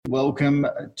welcome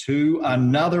to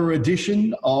another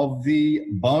edition of the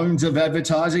Bones of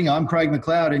Advertising. I'm Craig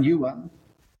McLeod, and you are?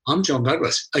 I'm John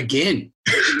Douglas. Again.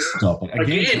 Stop it.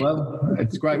 Again. Well,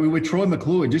 it's great. We were Troy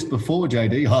McClure just before,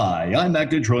 JD. Hi, I'm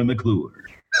actor Troy McClure.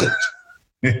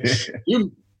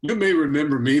 You may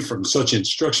remember me from such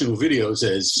instructional videos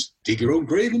as dig your own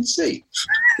grave and see.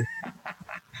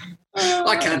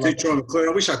 I can't do Troy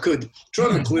McClure. I wish I could.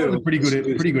 Troy McClure. That was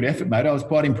a pretty good effort, mate. I was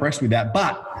quite impressed with that.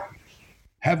 But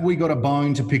have we got a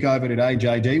bone to pick over today,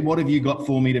 JD? What have you got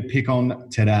for me to pick on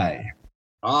today?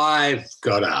 I've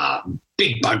got a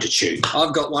big bone to chew.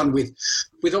 I've got one with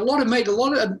a lot of meat. A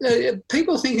lot of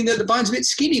people thinking that the bone's a bit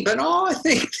skinny, but I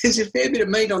think there's a fair bit of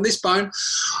meat on this bone.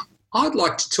 I'd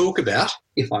like to talk about,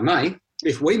 if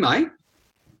we may,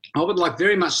 I would like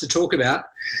very much to talk about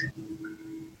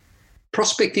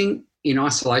prospecting in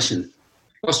isolation.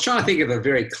 I was trying to think of a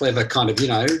very clever kind of,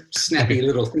 snappy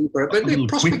little thing for it, but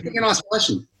prospecting in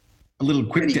isolation. A little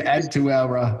quick to add to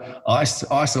our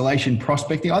isolation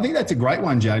prospecting. I think that's a great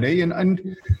one, JD.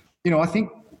 And I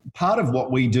think part of what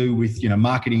we do with,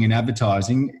 marketing and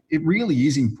advertising, it really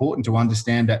is important to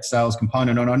understand that sales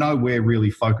component. And I know we're really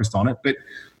focused on it, but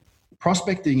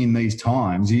prospecting in these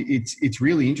times, it's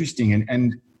really interesting.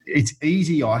 And it's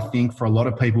easy, I think, for a lot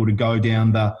of people to go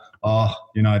down the,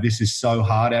 this is so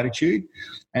hard attitude.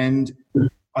 And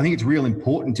I think it's real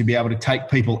important to be able to take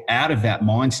people out of that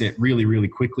mindset really, really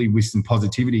quickly with some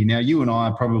positivity. Now, you and I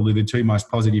are probably the two most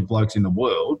positive blokes in the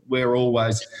world. We're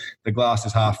always the glass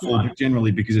is half full, but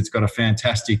generally because it's got a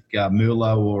fantastic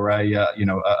Merlot or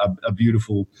a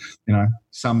beautiful,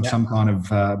 some kind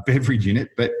of beverage in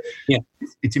it. But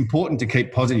it's important to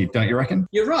keep positive, don't you reckon?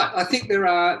 You're right. I think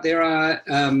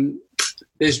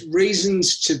there's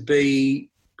reasons to be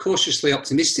cautiously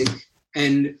optimistic,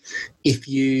 and if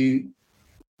you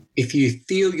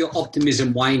feel your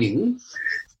optimism waning,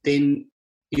 then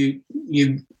it's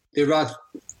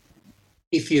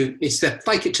that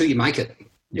fake it till you make it.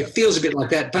 It feels a bit like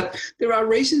that, but there are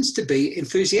reasons to be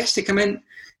enthusiastic. I mean,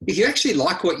 if you actually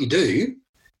like what you do,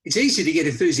 it's easy to get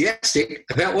enthusiastic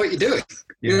about what you're doing.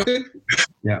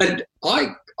 Yeah. And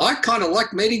I kind of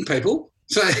like meeting people,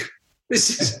 so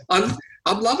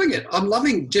I'm loving it. I'm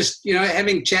loving just,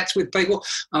 having chats with people.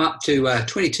 I'm up to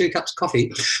 22 cups of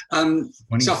coffee.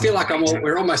 So I feel like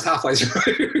we're almost halfway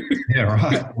through. Yeah,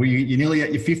 right. Well, you're nearly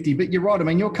at your 50, but you're right. I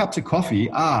mean, your cups of coffee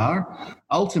are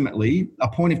ultimately a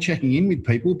point of checking in with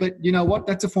people, but you know what?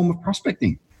 That's a form of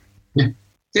prospecting. Yeah,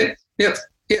 it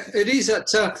is.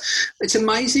 It's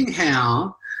amazing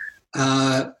how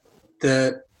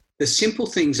the simple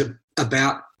things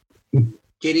about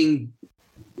getting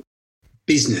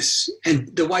business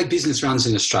and the way business runs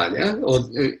in Australia or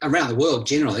around the world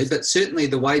generally, but certainly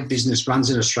the way business runs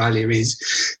in Australia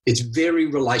it's very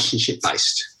relationship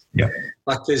based. Yeah.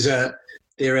 Like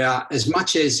there are, as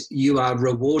much as you are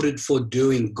rewarded for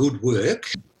doing good work,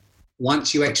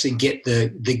 once you actually get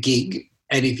the gig,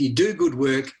 and if you do good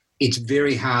work, it's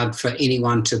very hard for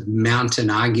anyone to mount an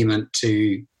argument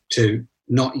to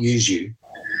not use you.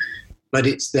 But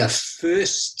it's the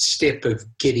first step of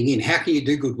getting in. How can you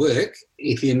do good work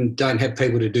if you don't have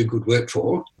people to do good work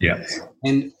for? Yeah.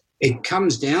 And it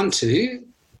comes down to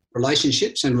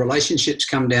relationships, and relationships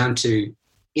come down to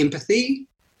empathy.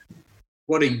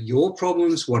 What are your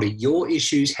problems? What are your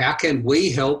issues? How can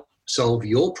we help solve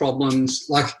your problems?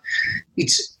 Like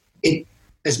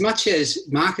as much as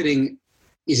marketing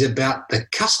is about the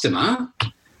customer,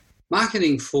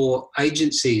 marketing for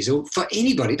agencies or for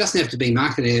anybody, it doesn't have to be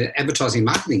advertising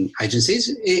marketing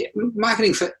agencies,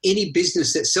 marketing for any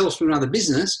business that sells from another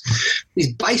business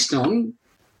is based on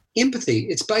empathy.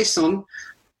 It's based on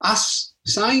us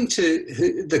saying to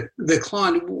the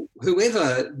client,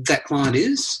 whoever that client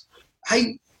is,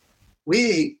 hey,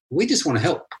 we just want to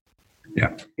help.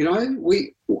 Yeah.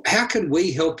 How can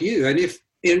we help you? And if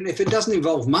it doesn't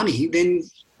involve money, then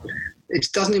it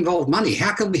doesn't involve money.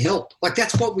 How can we help? Like,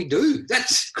 that's what we do.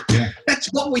 That's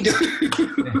what we do.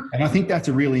 Yeah. And I think that's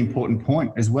a really important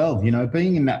point as well.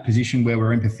 Being in that position where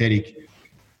we're empathetic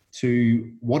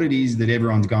to what it is that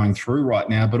everyone's going through right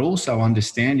now, but also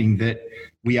understanding that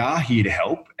we are here to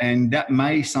help. And that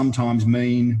may sometimes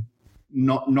mean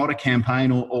not a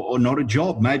campaign or not a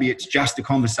job. Maybe it's just a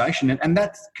conversation. And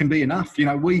that can be enough.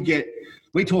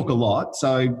 We talk a lot,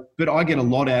 but I get a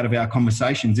lot out of our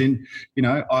conversations. And,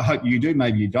 I hope you do.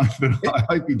 Maybe you don't, but I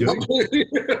hope you do.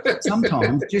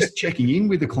 Sometimes just checking in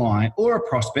with a client or a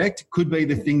prospect could be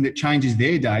the thing that changes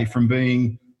their day from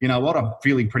being, I'm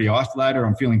feeling pretty isolated, or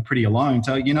I'm feeling pretty alone.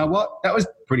 So, that was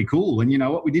pretty cool. And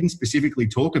we didn't specifically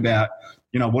talk about,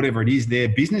 whatever it is their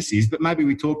business is, but maybe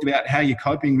we talked about how you're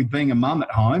coping with being a mum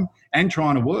at home and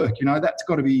trying to work. That's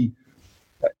got to be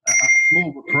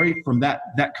small reprieve from that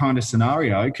kind of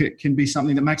scenario can be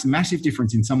something that makes a massive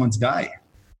difference in someone's day.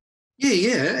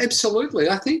 Yeah, absolutely.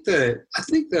 I think the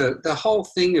whole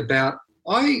thing about,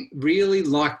 I really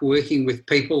like working with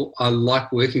people I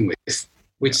like working with,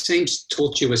 which seems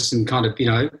tortuous and kind of,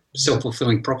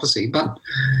 self-fulfilling prophecy. But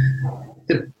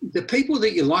the people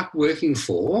that you like working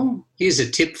for, here's a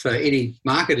tip for any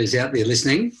marketers out there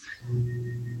listening.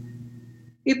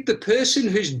 If the person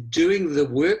who's doing the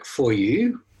work for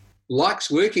you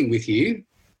likes working with you,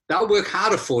 they'll work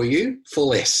harder for you for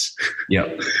less.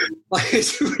 Yep.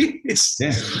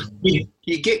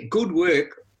 You get good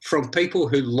work from people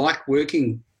who like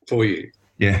working for you.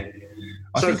 Yeah.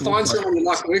 So find someone you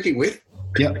like working with.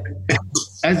 Yep.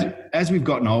 As we've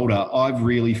gotten older, I've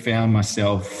really found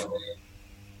myself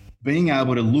being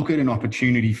able to look at an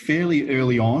opportunity fairly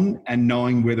early on and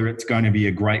knowing whether it's going to be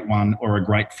a great one or a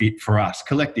great fit for us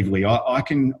collectively. I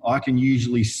can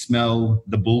usually smell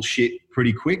the bullshit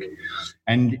pretty quick.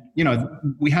 And,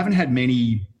 we haven't had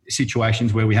many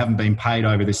situations where we haven't been paid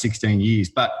over the 16 years,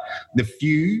 but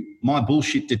my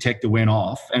bullshit detector went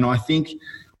off, and I think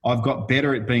I've got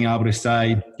better at being able to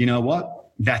say, you know what,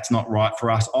 that's not right for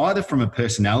us, either from a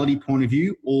personality point of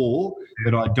view or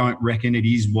that I don't reckon it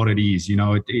is what it is.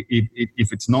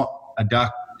 If it's not a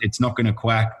duck, it's not going to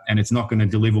quack, and it's not going to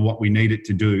deliver what we need it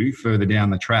to do further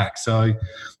down the track. So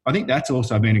I think that's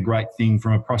also been a great thing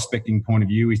from a prospecting point of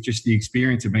view, is just the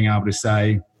experience of being able to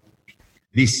say,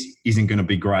 this isn't going to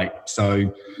be great.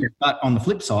 So, but on the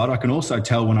flip side, I can also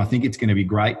tell when I think it's going to be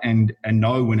great and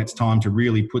know when it's time to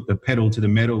really put the pedal to the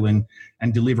metal and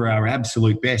deliver our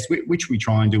absolute best, which we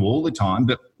try and do all the time,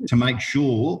 but to make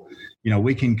sure,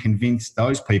 we can convince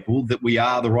those people that we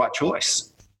are the right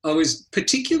choice. I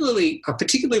particularly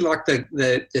like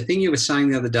the thing you were saying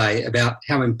the other day about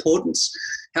how important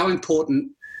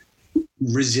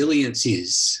resilience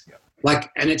is.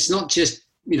 And it's not just,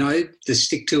 the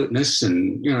stick-to-itness,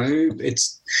 and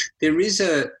there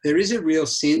is a real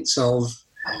sense of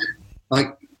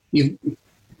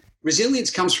resilience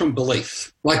comes from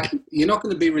belief. You're not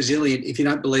going to be resilient if you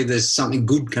don't believe there's something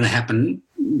good going to happen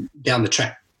down the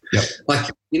track. Yep.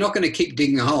 You're not going to keep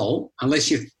digging a hole unless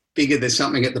you figure there's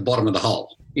something at the bottom of the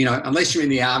hole. Unless you're in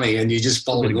the army and you're just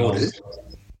following orders.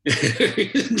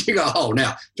 Dig a hole.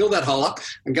 Now, fill that hole up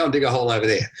and go and dig a hole over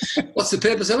there. What's the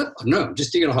purpose of it? Oh, no, I'm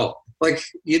just digging a hole.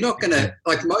 You're not going to,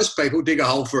 most people dig a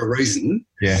hole for a reason.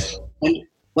 Yeah. And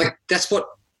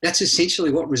that's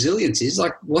essentially what resilience is.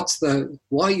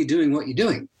 Why are you doing what you're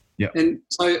doing? Yeah. And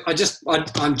so I'm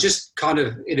just kind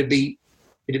of, it'd be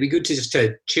good to just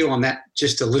to chew on that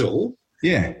just a little.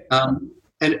 Yeah.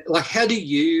 And how do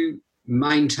you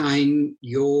maintain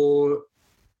your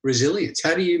resilience?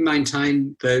 How do you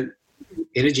maintain the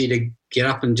energy to get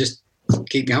up and just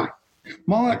keep going?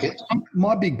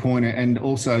 My big point, and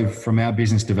also from our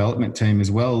business development team as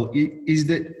well, is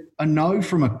that a no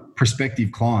from a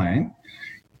prospective client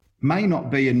may not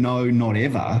be a no, not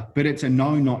ever, but it's a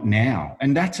no, not now.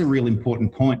 And that's a real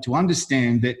important point, to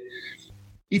understand that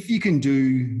if you can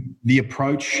do the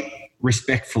approach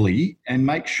respectfully and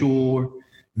make sure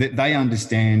that they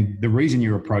understand the reason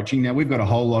you're approaching. Now, we've got a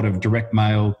whole lot of direct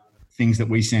mail things that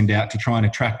we send out to try and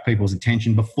attract people's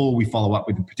attention before we follow up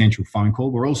with a potential phone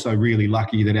call. We're also really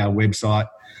lucky that our website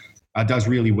does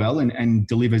really well and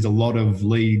delivers a lot of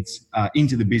leads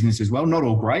into the business as well. Not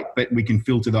all great, but we can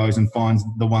filter those and find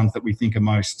the ones that we think are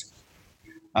most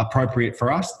appropriate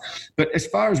for us. But as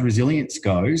far as resilience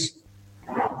goes,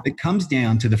 it comes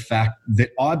down to the fact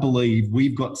that I believe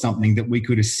we've got something that we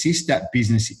could assist that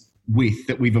business with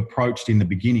that we've approached in the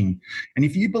beginning. And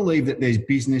if you believe that there's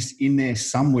business in there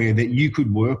somewhere that you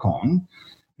could work on,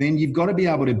 then you've got to be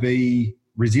able to be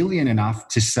resilient enough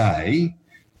to say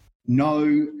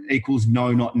no equals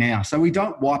no, not now. So we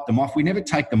don't wipe them off. We never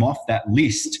take them off that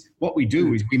list. What we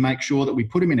do is we make sure that we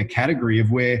put them in a category of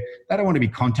where they don't want to be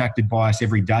contacted by us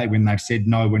every day when they've said,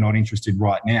 no, we're not interested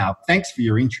right now. Thanks for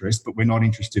your interest, but we're not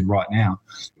interested right now.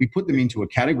 We put them into a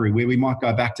category where we might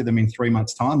go back to them in 3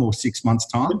 months' time or 6 months'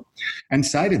 time and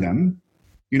say to them,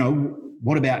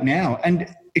 what about now?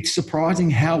 And it's surprising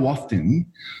how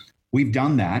often we've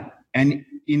done that. And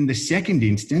in the second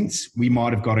instance, we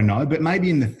might have got a no, but maybe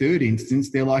in the third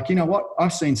instance, they're like, you know what?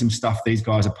 I've seen some stuff these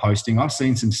guys are posting. I've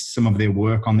seen some of their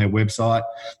work on their website.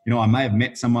 I may have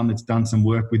met someone that's done some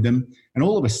work with them. And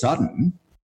all of a sudden,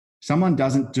 someone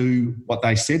doesn't do what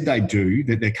they said they do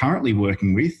that they're currently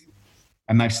working with.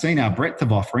 And they've seen our breadth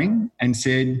of offering and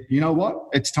said, you know what?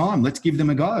 It's time. Let's give them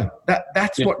a go.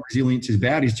 That's what resilience is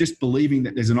about, is just believing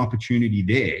that there's an opportunity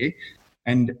there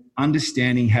and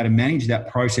understanding how to manage that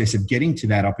process of getting to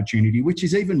that opportunity, which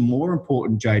is even more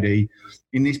important, JD,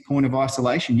 in this point of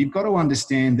isolation. You've got to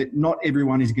understand that not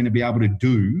everyone is going to be able to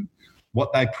do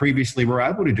what they previously were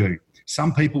able to do.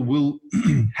 Some people will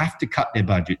have to cut their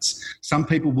budgets. Some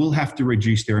people will have to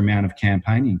reduce their amount of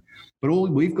campaigning. But all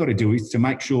we've got to do is to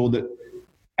make sure that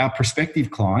our prospective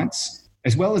clients,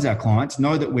 as well as our clients,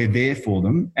 know that we're there for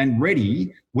them and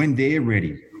ready when they're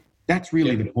ready. That's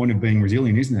really the point of being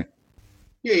resilient, isn't it?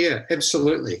 Yeah,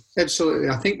 absolutely. I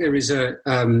think there is a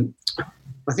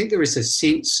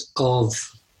sense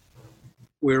of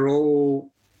we're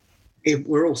all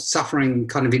suffering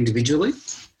kind of individually.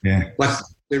 Yeah. Like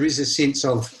there is a sense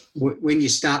of when you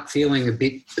start feeling a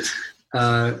bit,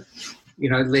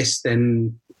 less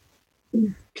than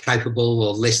capable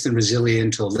or less than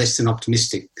resilient or less than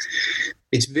optimistic,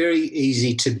 it's very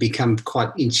easy to become quite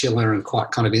insular and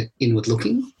quite kind of inward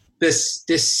looking. This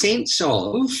sense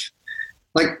of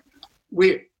like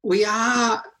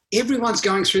everyone's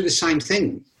going through the same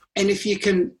thing. And if you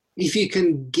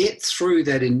can get through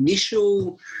that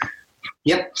initial,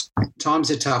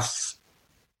 times are tough.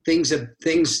 We're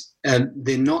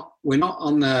not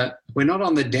on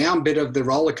the down bit of the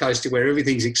roller coaster where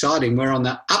everything's exciting. We're on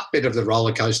the up bit of the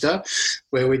roller coaster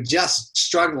where we're just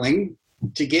struggling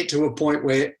to get to a point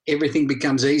where everything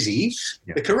becomes easy.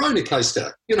 Yep. The Corona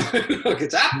coaster,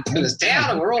 it's up and it's down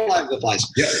and we're all over the place.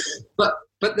 Yep. But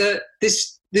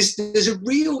there's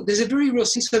a very real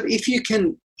sense of if you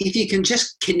can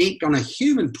just connect on a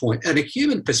human point, at a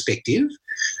human perspective,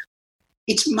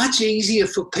 it's much easier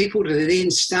for people to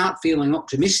then start feeling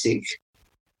optimistic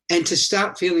and to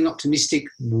start feeling optimistic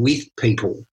with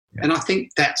people. Yeah. And I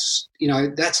think that's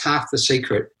half the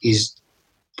secret is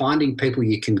finding people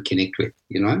you can connect with,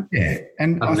 Yeah,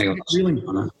 and I think it's really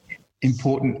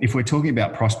important, if we're talking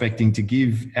about prospecting, to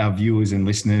give our viewers and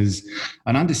listeners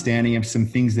an understanding of some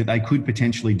things that they could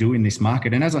potentially do in this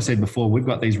market. And as I said before, we've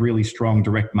got these really strong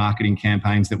direct marketing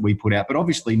campaigns that we put out, but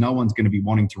obviously no one's going to be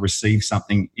wanting to receive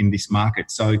something in this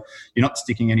market. So you're not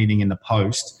sticking anything in the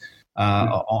post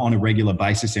on a regular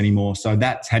basis anymore. So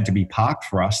that's had to be parked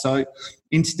for us. So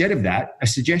instead of that, a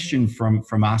suggestion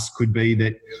from us could be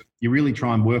that you really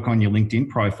try and work on your LinkedIn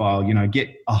profile, get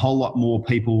a whole lot more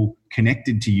people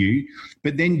connected to you,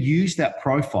 but then use that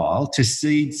profile to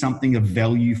seed something of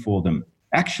value for them.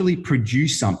 Actually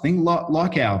produce something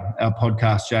like our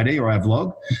podcast, JD, or our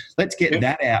vlog. Let's get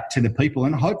that out to the people,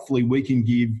 and hopefully we can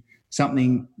give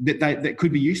something that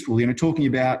could be useful, talking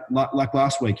about like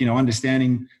last week,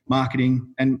 understanding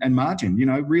marketing and margin,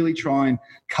 really try and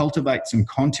cultivate some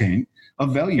content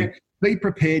of value. Yeah. Be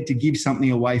prepared to give something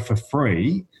away for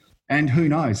free. And who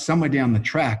knows, somewhere down the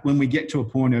track, when we get to a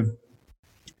point of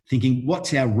thinking,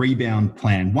 what's our rebound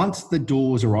plan? Once the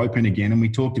doors are open again, and we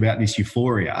talked about this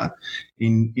euphoria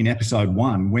in episode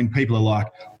 1, when people are like,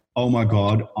 oh my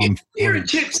God, I'm free.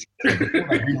 Chips. Before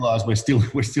they realise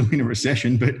we're still in a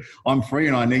recession, but I'm free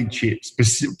and I need chips.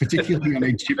 Particularly I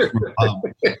need chips from a pub,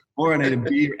 or I need a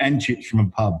beer and chips from a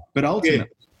pub. But ultimately,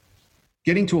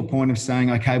 getting to a point of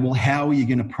saying, okay, well, how are you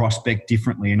going to prospect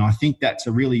differently? And I think that's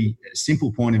a really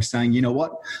simple point of saying, you know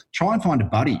what, try and find a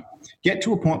buddy. Get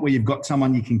to a point where you've got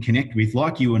someone you can connect with,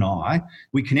 like you and I.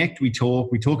 We connect, we talk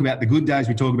about the good days,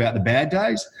 we talk about the bad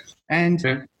days,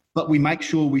 but we make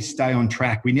sure we stay on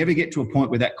track. We never get to a point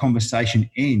where that conversation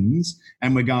ends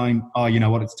and we're going, oh, you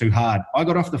know what, it's too hard. I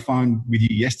got off the phone with you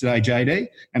yesterday, JD,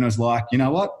 and I was like, you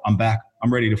know what, I'm back.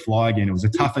 I'm ready to fly again. It was a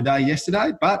tougher day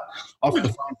yesterday, but off the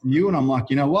phone from you, and I'm like,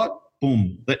 you know what?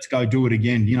 Boom, let's go do it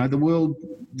again. The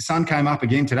sun came up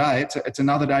again today. It's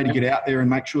another day to get out there and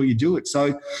make sure you do it.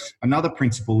 So another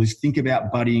principle is think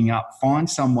about buddying up. Find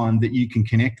someone that you can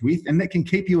connect with and that can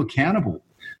keep you accountable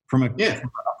from a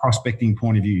prospecting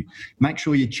point of view. Make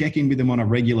sure you check in with them on a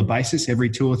regular basis every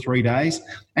 2 or 3 days,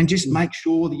 and just make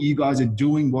sure that you guys are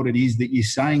doing what it is that you're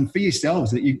saying for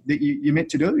yourselves that you're meant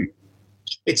to do.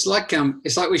 It's like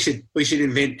we should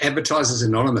invent Advertisers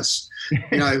Anonymous.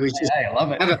 We just I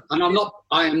love it. And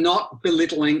I am not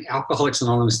belittling Alcoholics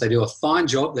Anonymous. They do a fine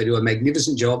job. They do a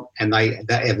magnificent job, and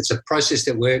it's a process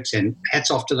that works. And hats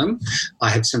off to them. I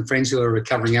have some friends who are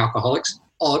recovering alcoholics.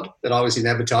 Odd that I was in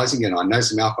advertising and I know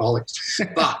some alcoholics,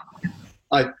 but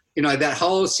that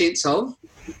whole sense of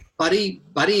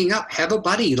buddying up, have a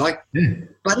buddy.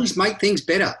 Buddies make things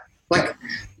better. Like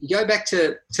you go back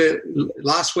to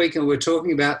last week and we're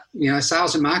talking about,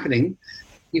 sales and marketing.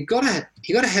 You've got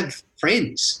to have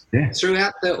friends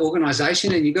throughout the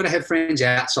organisation, and you've got to have friends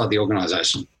outside the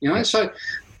organisation. So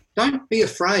don't be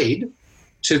afraid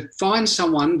to find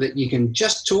someone that you can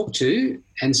just talk to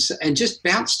and just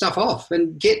bounce stuff off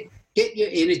and get your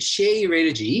energy, share your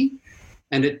energy,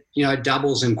 and it,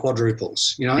 doubles and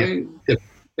quadruples. The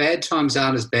bad times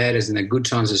aren't as bad as, and the good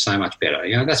times are so much better.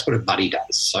 That's what a buddy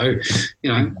does. So,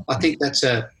 I think that's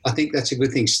a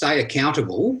good thing. Stay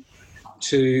accountable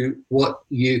to what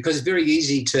because it's very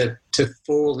easy to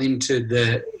fall into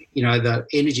the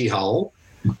energy hole,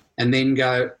 and then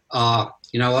go,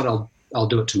 you know what, I'll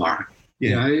do it tomorrow.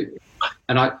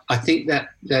 And I think that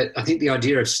I think the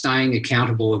idea of staying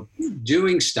accountable, of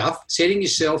doing stuff, setting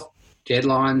yourself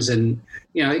deadlines, and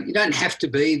you don't have to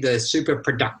be the super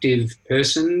productive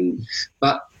person,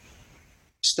 but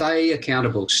stay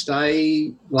accountable.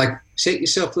 Set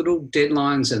yourself little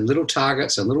deadlines and little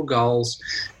targets and little goals,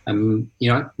 and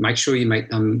make sure you meet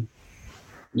them.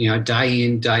 Day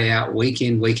in, day out, week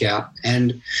in, week out,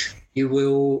 and you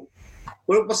will.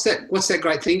 What's that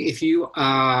great thing? If you're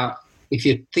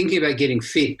thinking about getting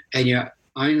fit and you're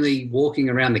only walking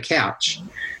around the couch,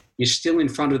 you're still in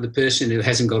front of the person who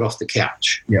hasn't got off the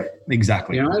couch. Yeah,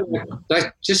 exactly.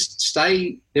 Just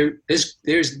stay there.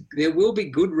 There will be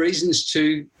good reasons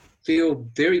to feel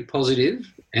very positive,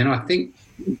 and I think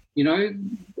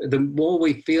the more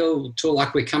we feel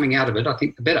like we're coming out of it, I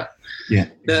think the better. Yeah.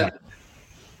 Exactly.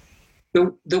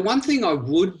 The one thing I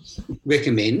would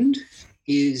recommend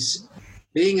is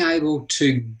being able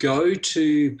to go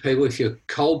to people, if you're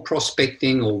cold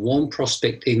prospecting or warm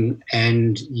prospecting,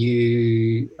 and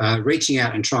you are reaching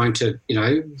out and trying to,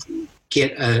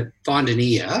 find an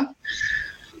ear.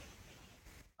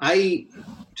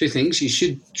 Two things. You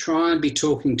should try and be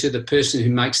talking to the person who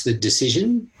makes the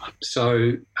decision.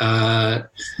 So,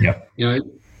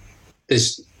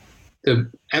 there's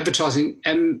the advertising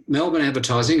and Melbourne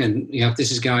advertising, and if this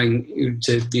is going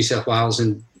to New South Wales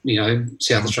and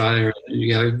South Australia,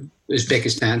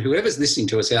 Uzbekistan, whoever's listening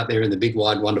to us out there in the big,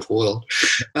 wide, wonderful world.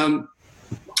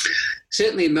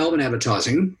 Certainly in Melbourne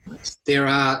advertising, there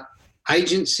are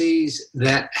agencies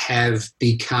that have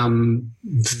become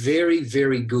very,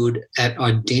 very good at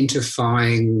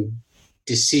identifying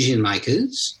decision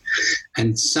makers,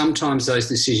 and sometimes those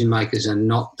decision makers are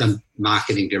not the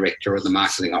marketing director or the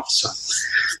marketing officer.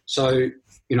 So,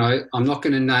 I'm not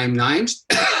going to name names,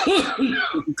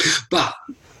 but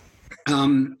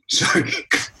so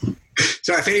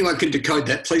if anyone can decode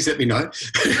that, please let me know.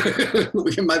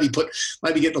 We can maybe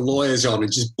get the lawyers on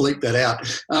and just bleep that out.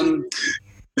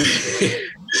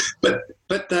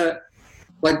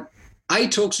 A,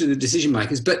 talks to the decision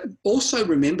makers, but also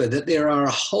remember that there are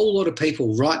a whole lot of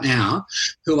people right now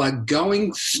who are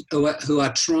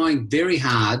trying very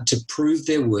hard to prove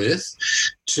their worth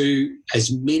to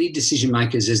as many decision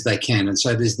makers as they can. And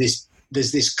so there's this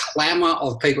clamour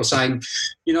of people saying,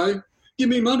 give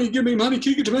me money,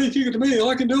 kick it to me,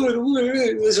 I can do it.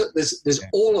 There's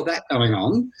all of that going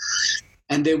on.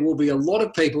 And there will be a lot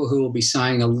of people who will be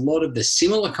saying a lot of the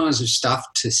similar kinds of stuff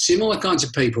to similar kinds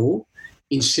of people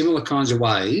in similar kinds of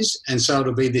ways. And so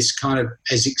it'll be this kind of,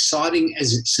 as exciting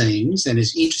as it seems and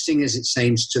as interesting as it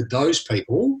seems to those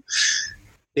people,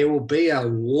 there will be a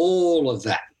wall of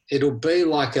that. It'll be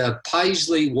like a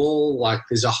Paisley wall, like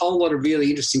there's a whole lot of really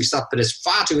interesting stuff, but it's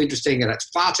far too interesting and it's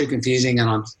far too confusing, and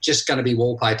I'm just going to be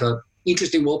wallpaper,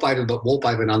 interesting wallpaper, but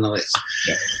wallpaper nonetheless.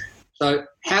 Yeah. So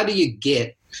how do you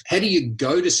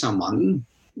go to someone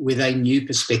with a new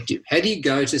perspective? How do you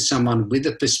go to someone with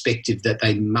a perspective that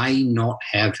they may not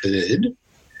have heard,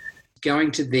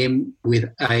 going to them with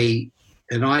an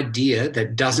idea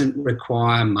that doesn't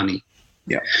require money?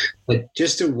 Yeah. But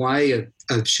just a way of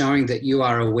showing that you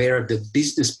are aware of the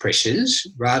business pressures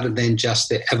rather than just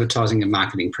the advertising and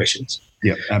marketing pressures.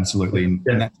 Yeah, absolutely. And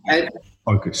that's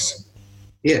focus.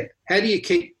 Yeah. How do you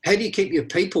keep your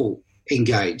people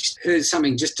engaged? I heard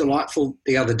something just delightful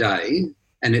the other day,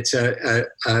 and it's a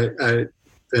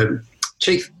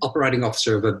chief operating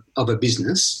officer of a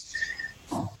business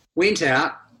went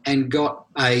out and got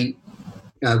a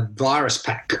virus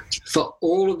pack for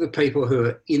all of the people who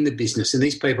are in the business, and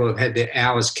these people have had their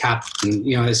hours cut,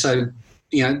 and so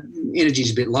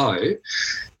energy's a bit low,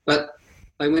 but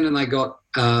they went and they got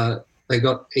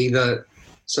either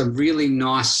some really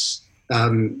nice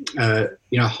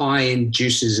high-end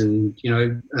juices and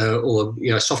or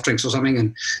soft drinks or something,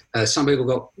 and some people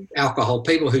got alcohol.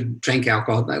 People who drink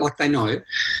alcohol, they know.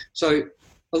 So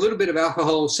a little bit of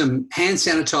alcohol, some hand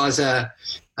sanitizer,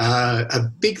 a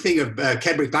big thing of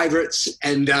Cadbury Favourites,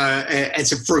 and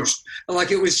some fruit.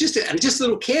 It was just a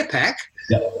little care pack.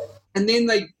 Yeah. And then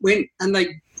they went and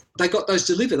they got those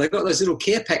delivered. They got those little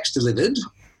care packs delivered,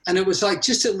 and it was like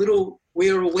just a little. We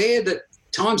are aware that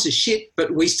times are shit,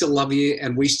 but we still love you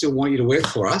and we still want you to work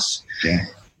for us. Yeah.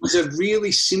 It was a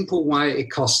really simple way.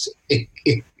 It cost.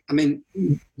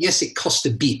 Yes, it cost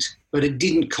a bit, but it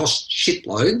didn't cost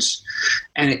shitloads,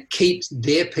 and it keeps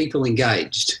their people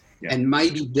engaged. Yeah. And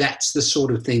maybe that's the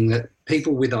sort of thing that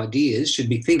people with ideas should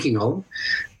be thinking of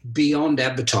beyond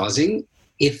advertising.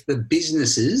 If the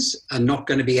businesses are not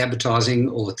going to be advertising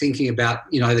or thinking about,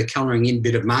 the colouring in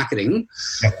bit of marketing,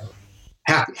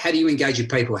 how do you engage your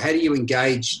people? How do you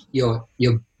engage your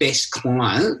best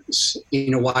clients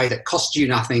in a way that costs you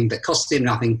nothing, that costs them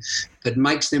nothing, that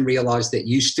makes them realise that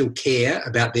you still care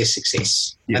about their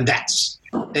success? Yeah. And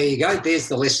there you go. There's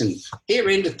the lesson. Here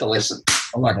endeth the lesson.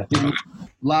 I like it.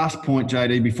 Last point,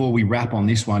 JD, before we wrap on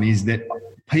this one, is that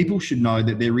people should know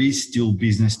that there is still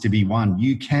business to be won.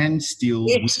 You can still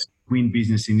win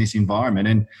business in this environment,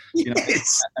 and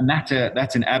and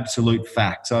that's an absolute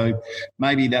fact. So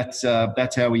maybe that's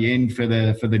how we end for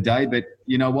the day. But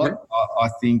you know what? I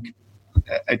think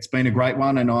it's been a great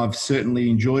one, and I've certainly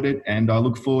enjoyed it. And I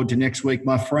look forward to next week,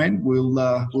 my friend.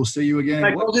 We'll see you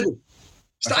again.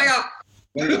 Stay up.